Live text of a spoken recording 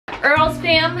Earls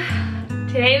fam,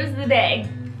 today was the day.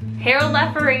 Harold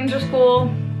left for Ranger School,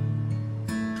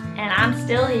 and I'm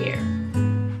still here.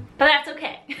 But that's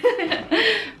okay.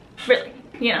 Really,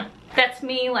 you know, that's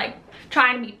me like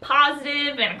trying to be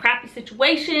positive in a crappy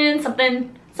situation,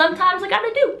 something sometimes I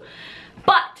gotta do.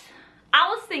 But I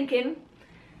was thinking,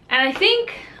 and I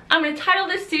think I'm gonna title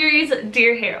this series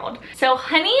Dear Harold. So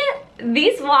honey,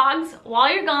 these vlogs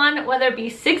while you're gone, whether it be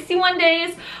 61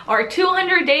 days or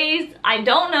 200 days, I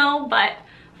don't know, but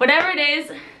whatever it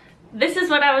is, this is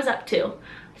what I was up to.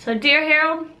 So Dear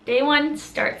Harold, day one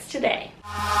starts today.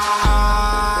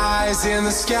 Eyes in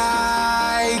the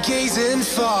sky, gazing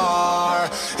far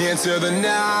into the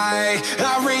night.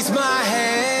 I raise my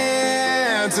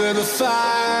hand to the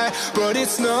fire, but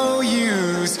it's no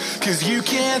use, cause you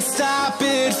can't stop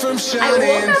it from shining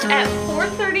I woke up through. at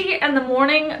 4:30 in the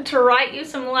morning to write you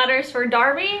some letters for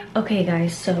Darby. Okay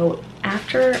guys, so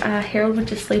after Harold went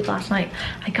to sleep last night,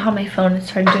 I got my phone and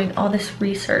started doing all this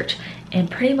research,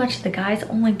 and pretty much the guys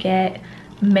only get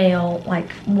mail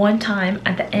like one time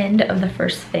at the end of the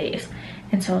first phase.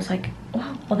 And so I was like,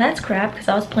 well that's crap, because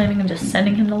I was planning on just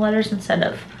sending him the letters instead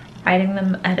of writing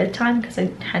them at a time because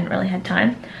I hadn't really had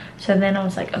time. So then I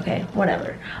was like, okay,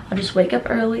 whatever, I'll just wake up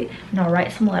early and I'll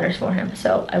write some letters for him.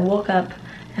 So I woke up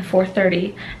at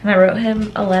 4:30 and I wrote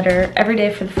him a letter every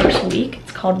day for the first week.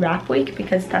 It's called Rap Week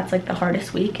because that's like the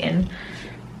hardest week and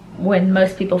when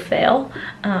most people fail.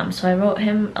 So I wrote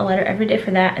him a letter every day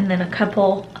for that, and then a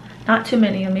couple, not too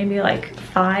many, maybe like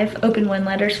 5 open win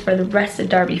letters for the rest of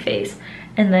Darby phase,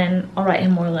 and then I'll write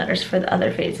him more letters for the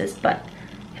other phases, but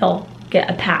he'll get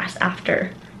a pass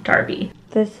after Darby.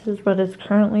 This is what is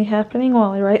currently happening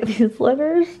while I write these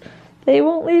letters. They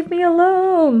won't leave me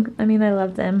alone. I mean, I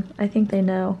love them. I think they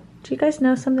know. Do you guys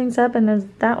know something's up, and is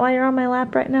that why you're on my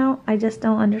lap right now? I just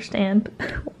don't understand.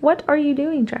 What are you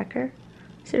doing, Tracker?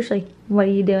 Seriously, what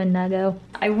are you doing, Nuggo?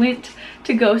 I went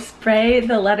to go spray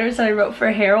the letters that I wrote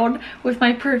for Harold with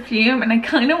my perfume, and I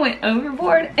kind of went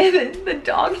overboard, and then the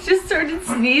dogs just started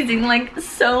sneezing like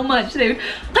so much. They would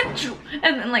achoo,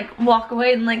 and then like walk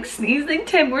away and like sneeze like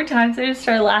 10 more times. I just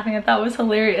started laughing. I thought it was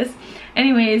hilarious.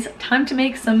 Anyways, time to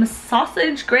make some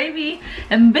sausage, gravy,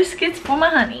 and biscuits for my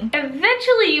honey.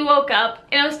 Eventually you woke up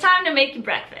and it was time to make you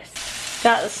breakfast.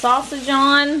 Got the sausage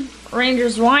on,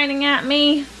 Ranger's whining at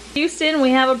me. Houston,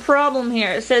 we have a problem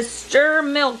here. It says stir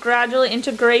milk gradually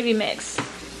into gravy mix.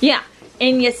 Yeah,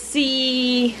 and you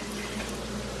see,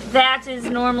 that is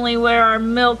normally where our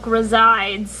milk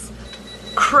resides.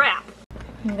 Crap.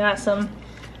 We got some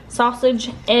sausage,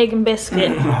 egg, and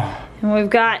biscuit. And we've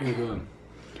got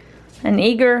an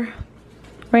eager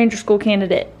Ranger School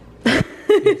candidate. You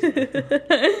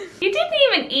didn't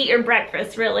even eat your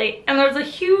breakfast, really. And there's a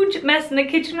huge mess in the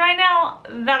kitchen right now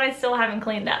that I still haven't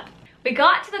cleaned up. We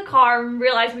got to the car and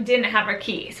realized we didn't have our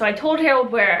key. So I told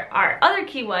Harold where our other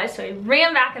key was, so he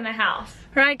ran back in the house.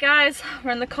 All right guys, we're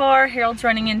in the car. Harold's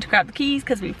running in to grab the keys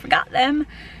because we forgot them.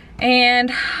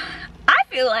 And I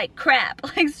feel like crap,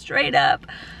 like straight up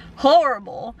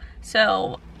horrible.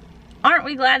 So aren't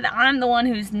we glad that I'm the one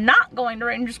who's not going to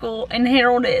Ranger School and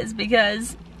Harold is,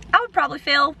 because I would probably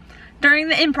fail during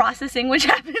the in-processing, which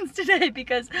happens today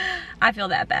because I feel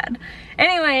that bad.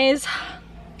 Anyways,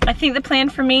 I think the plan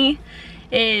for me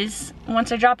is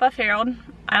once I drop off Harold,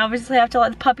 I obviously have to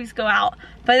let the puppies go out,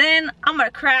 but then I'm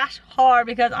gonna crash hard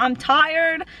because I'm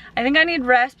tired. I think I need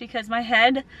rest because my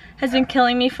head has been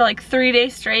killing me for like 3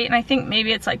 days straight, and I think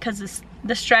maybe it's like because of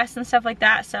the stress and stuff like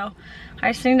that. So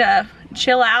I just need to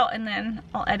chill out, and then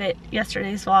I'll edit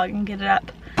yesterday's vlog and get it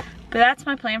up. But that's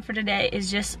my plan for today,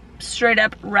 is just straight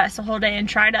up rest the whole day and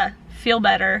try to feel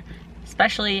better,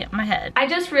 especially my head. I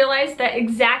just realized that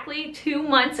exactly 2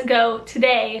 months ago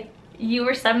today, you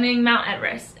were summiting Mount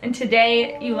Everest, and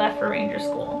today you left for Ranger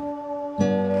School.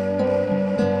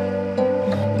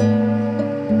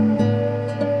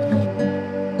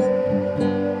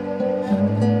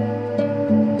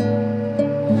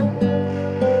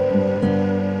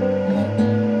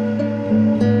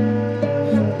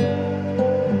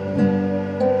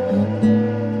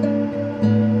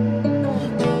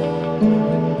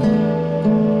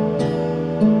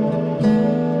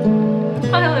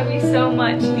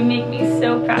 You make me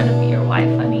so proud to be your wife,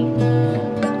 honey.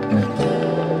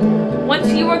 Once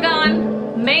you were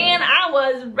gone, man, I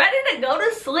was ready to go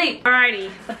to sleep. Alrighty,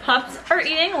 the pups are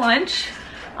eating lunch.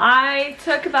 I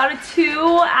took about a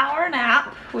 2-hour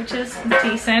nap, which is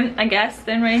decent, I guess.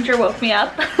 Then Ranger woke me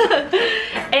up.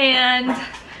 And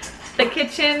the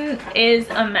kitchen is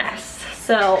a mess.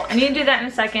 So I need to do that in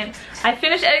a second. I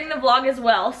finished editing the vlog as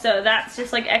well, so that's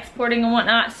just like exporting and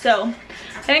whatnot. So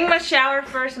I think I'm gonna shower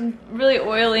first. I'm really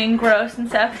oily and gross and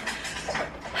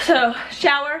stuff. So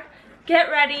shower, get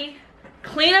ready,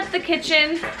 clean up the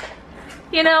kitchen,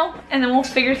 you know, and then we'll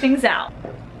figure things out.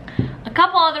 A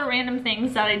couple other random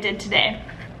things that I did today.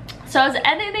 So I was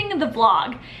editing the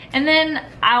vlog, and then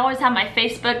I always have my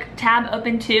Facebook tab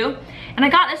open too, and I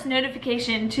got this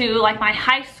notification to like my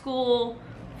high school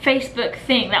Facebook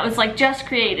thing that was like just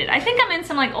created. I think I'm in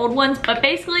some like old ones, but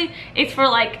basically it's for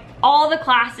like all the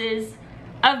classes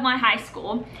of my high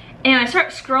school. And I start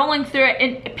scrolling through it,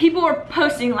 and people are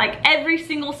posting like every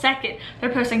single second. They're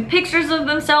posting pictures of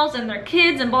themselves and their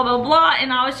kids and blah, blah, blah.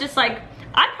 And I was just like,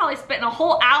 I probably spent a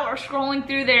whole hour scrolling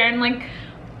through there, and like,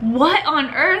 what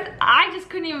on earth? I just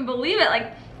couldn't even believe it.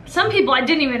 Like, some people I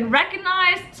didn't even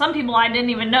recognize, some people I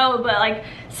didn't even know, but like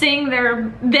seeing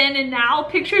their then and now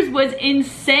pictures was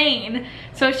insane.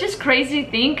 So it's just crazy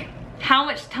to think how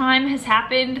much time has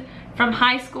happened from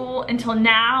high school until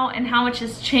now and how much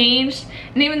has changed.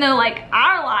 And even though like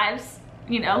our lives,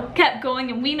 you know, kept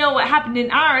going and we know what happened in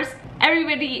ours,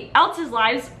 everybody else's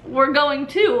lives were going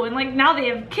too. And like now they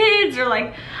have kids, or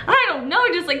like, I don't know,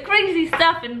 just like crazy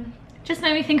stuff. And just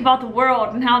made me think about the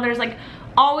world and how there's like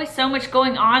always so much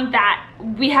going on that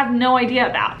we have no idea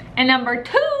about. And number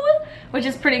two, which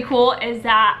is pretty cool, is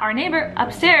that our neighbor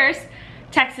upstairs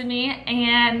texted me,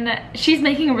 and she's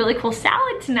making a really cool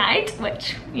salad tonight,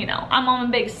 which, you know, I'm on a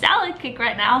big salad kick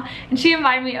right now, and she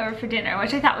invited me over for dinner,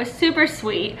 which I thought was super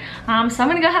sweet. So I'm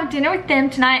gonna go have dinner with them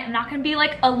tonight. I'm not gonna be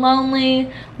like a lonely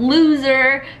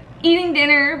loser eating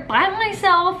dinner by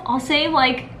myself. I'll save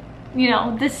like, you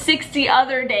know, the 60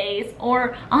 other days or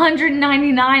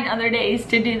 199 other days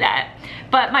to do that.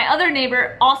 But my other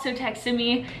neighbor also texted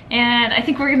me, and I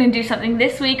think we're gonna do something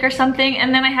this week or something.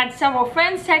 And then I had several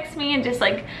friends text me and just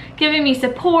like giving me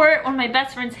support. One of my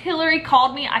best friends, Hillary,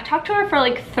 called me. I talked to her for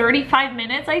like 35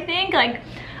 minutes, I think. Like,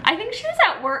 I think she was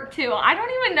at work too. I don't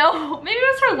even know. Maybe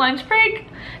it was her lunch break.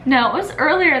 No, it was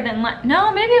earlier than lunch.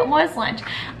 No, maybe it was lunch.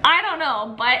 I don't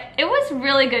know, but it was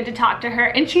really good to talk to her.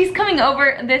 And she's coming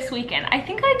over this weekend. I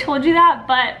think I told you that,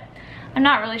 but I'm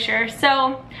not really sure.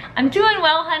 So I'm doing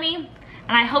well, honey,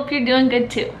 and I hope you're doing good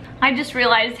too. I just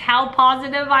realized how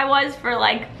positive I was for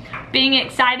like being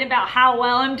excited about how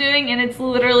well I'm doing, and it's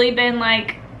literally been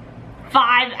like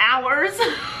 5 hours.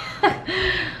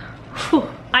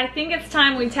 I think it's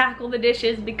time we tackle the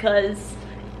dishes because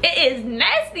it is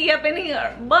nasty up in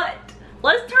here. But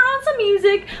let's turn on some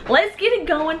music, let's get it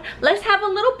going, let's have a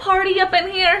little party up in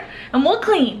here, and we'll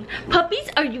clean. Puppies,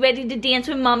 are you ready to dance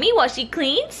with mommy while she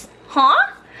cleans?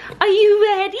 Huh? Are you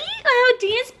ready? A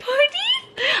dance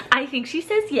party? I think she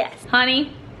says yes.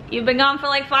 Honey, you've been gone for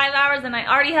like 5 hours and I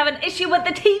already have an issue with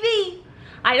the TV.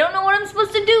 I don't know what I'm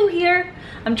supposed to do here.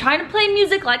 I'm trying to play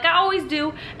music like I always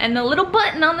do, and the little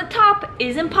button on the top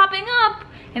isn't popping up,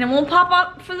 and it won't pop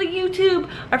up for the YouTube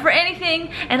or for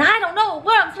anything, and I don't know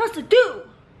what I'm supposed to do.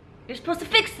 You're supposed to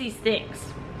fix these things.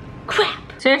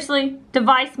 Crap. Seriously,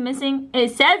 device missing. It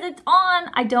says it's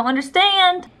on. I don't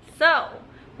understand. So,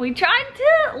 we tried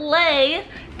to lay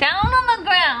down on the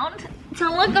ground to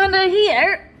look under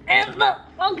here, and look,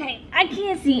 okay, I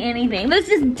can't see anything. Let's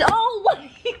just all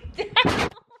lay down.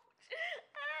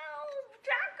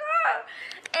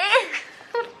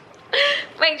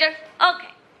 Ranger, okay.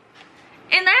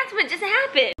 And that's what just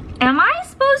happened. Am I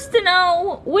supposed to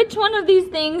know which one of these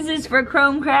things is for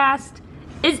Chromecast?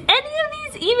 Is any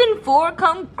of these even for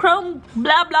Chrome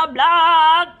blah blah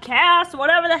blah cast,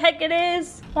 whatever the heck it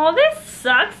is? Well, this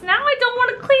sucks. Now I don't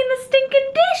want to clean the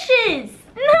stinking dishes.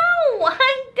 No,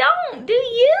 I don't. Do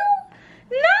you?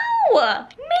 No,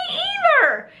 me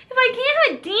either. If I can't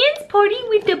have a dance party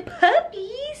with the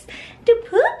puppies,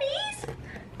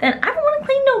 then I don't want to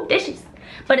clean no dishes.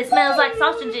 But it smells like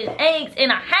sausages and eggs in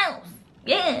a house.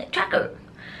 Yeah, tracker.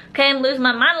 Okay, I'm losing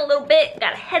my mind a little bit.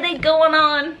 Got a headache going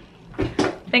on.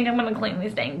 Think I'm gonna clean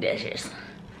these dang dishes.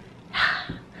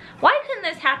 Why couldn't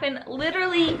this happen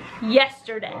literally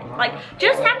yesterday? Like,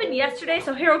 just happened yesterday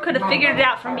so Harold could have figured it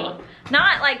out for me.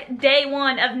 Not like day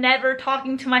one of never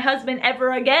talking to my husband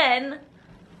ever again.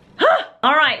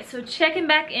 All right, so checking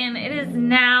back in. It is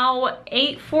now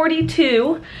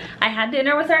 8:42. I had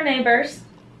dinner with our neighbors.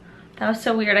 That was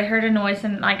so weird. I heard a noise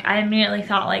and like I immediately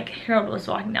thought like Harold was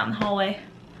walking down the hallway.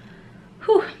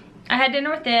 Whew. I had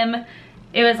dinner with them.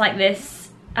 It was like this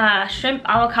shrimp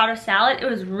avocado salad. It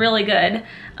was really good.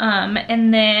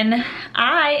 And then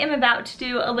I am about to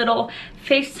do a little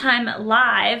FaceTime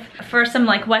live for some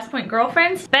like West Point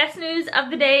girlfriends. Best news of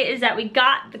the day is that we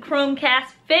got the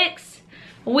Chromecast fixed.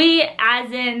 We,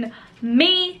 as in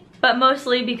me, but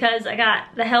mostly because I got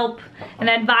the help and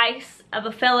advice of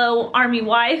a fellow Army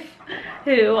wife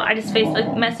who I just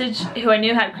Facebook messaged, who I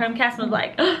knew had Chromecast, and was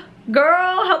like,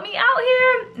 girl, help me out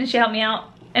here. And she helped me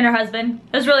out and her husband.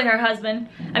 It was really her husband.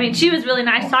 I mean, she was really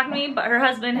nice talking to me, but her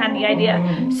husband had the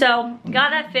idea. So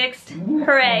got that fixed,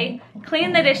 hooray.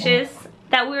 Cleaned the dishes.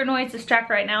 That weird noise distracts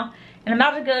right now. And I'm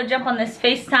about to go jump on this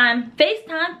Facebook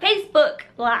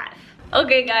Live.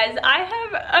 Okay guys, I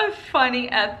have a funny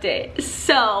update.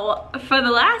 So for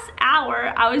the last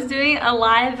hour, I was doing a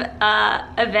live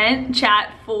event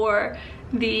chat for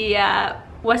the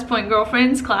West Point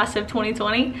Girlfriends class of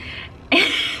 2020.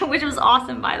 Which was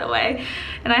awesome, by the way,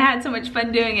 and I had so much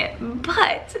fun doing it.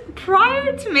 But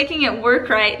prior to making it work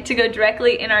right to go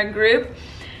directly in our group,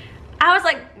 I was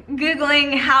like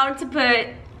Googling how to put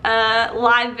a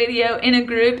live video in a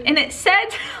group, and it said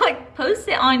to like post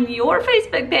it on your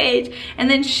Facebook page and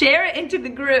then share it into the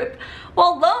group.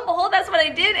 Well, lo and behold, that's what I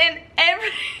did, and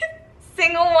every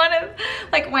single one of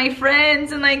like my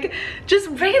friends and like just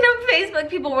random Facebook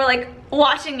people were like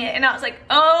watching it, and I was like,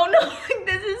 oh no, like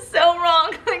this is so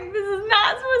wrong, like this is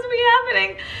not supposed to be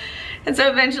happening. And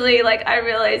so eventually like I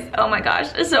realized, oh my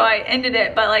gosh, so I ended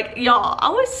it. But like y'all, I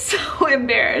was so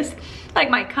embarrassed. Like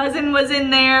my cousin was in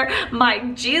there, my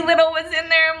G Little was in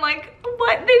there. I'm like,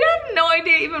 what? They have no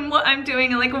idea even what I'm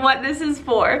doing and like what this is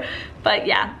for. But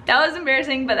yeah, that was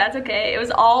embarrassing, but that's okay. It was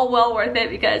all well worth it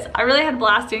because I really had a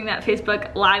blast doing that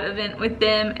Facebook Live event with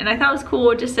them, and I thought it was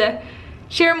cool just to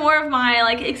share more of my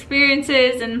like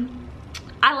experiences, and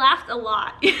I laughed a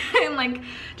lot. And like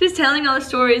just telling all the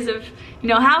stories of, you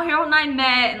know, how Harold and I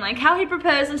met and like how he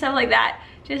proposed and stuff like that.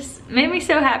 Just made me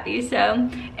so happy. So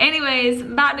anyways,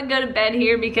 about to go to bed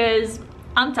here because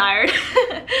I'm tired.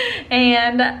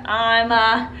 And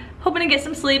I'm hoping to get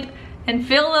some sleep and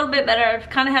feel a little bit better. I've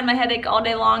kind of had my headache all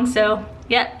day long. So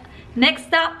yep, next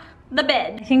stop, the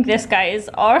bed. I think this guy is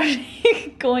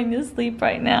already going to sleep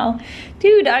right now.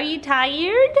 Dude, are you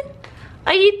tired?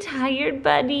 Are you tired,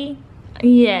 buddy?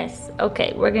 Yes.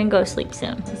 Okay, we're gonna go sleep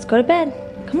soon. Let's go to bed.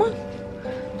 Come on.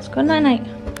 Let's go night-night.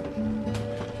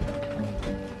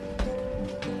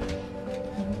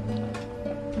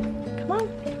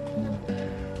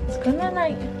 Good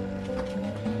night.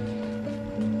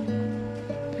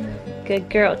 Good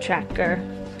girl, Tracker.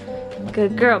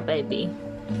 Good girl, baby.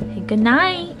 Hey, good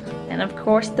night. And of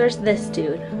course, there's this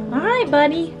dude. All right,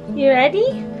 buddy. You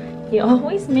ready? You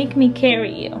always make me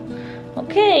carry you.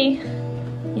 Okay.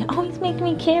 You always make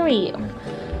me carry you.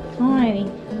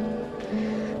 Alrighty.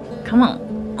 Come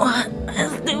on.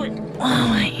 Let's do it. All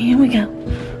right, here we go.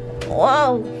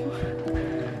 Whoa.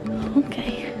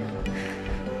 Okay.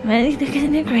 Ready to get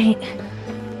integrate.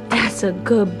 That's a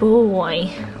good boy.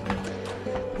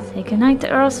 Say goodnight to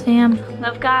Earl's fam.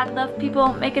 Love God, love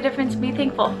people, make a difference, be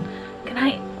thankful. Good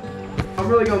night. I'm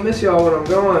really gonna miss y'all when I'm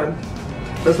gone.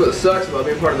 That's what sucks about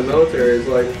being part of the military is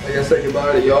like, I gotta say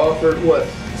goodbye to y'all for what,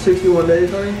 61 days,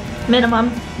 honey?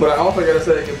 Minimum. But I also gotta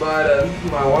say goodbye to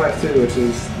my wife too, which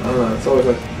is, I don't know, it's always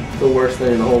like the worst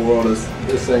thing in the whole world is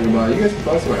saying goodbye. You guys can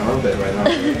bust my armpit right now.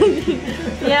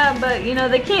 Yeah, but you know,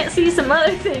 they can't see some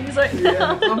other things right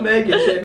now. Yeah, I'm naked.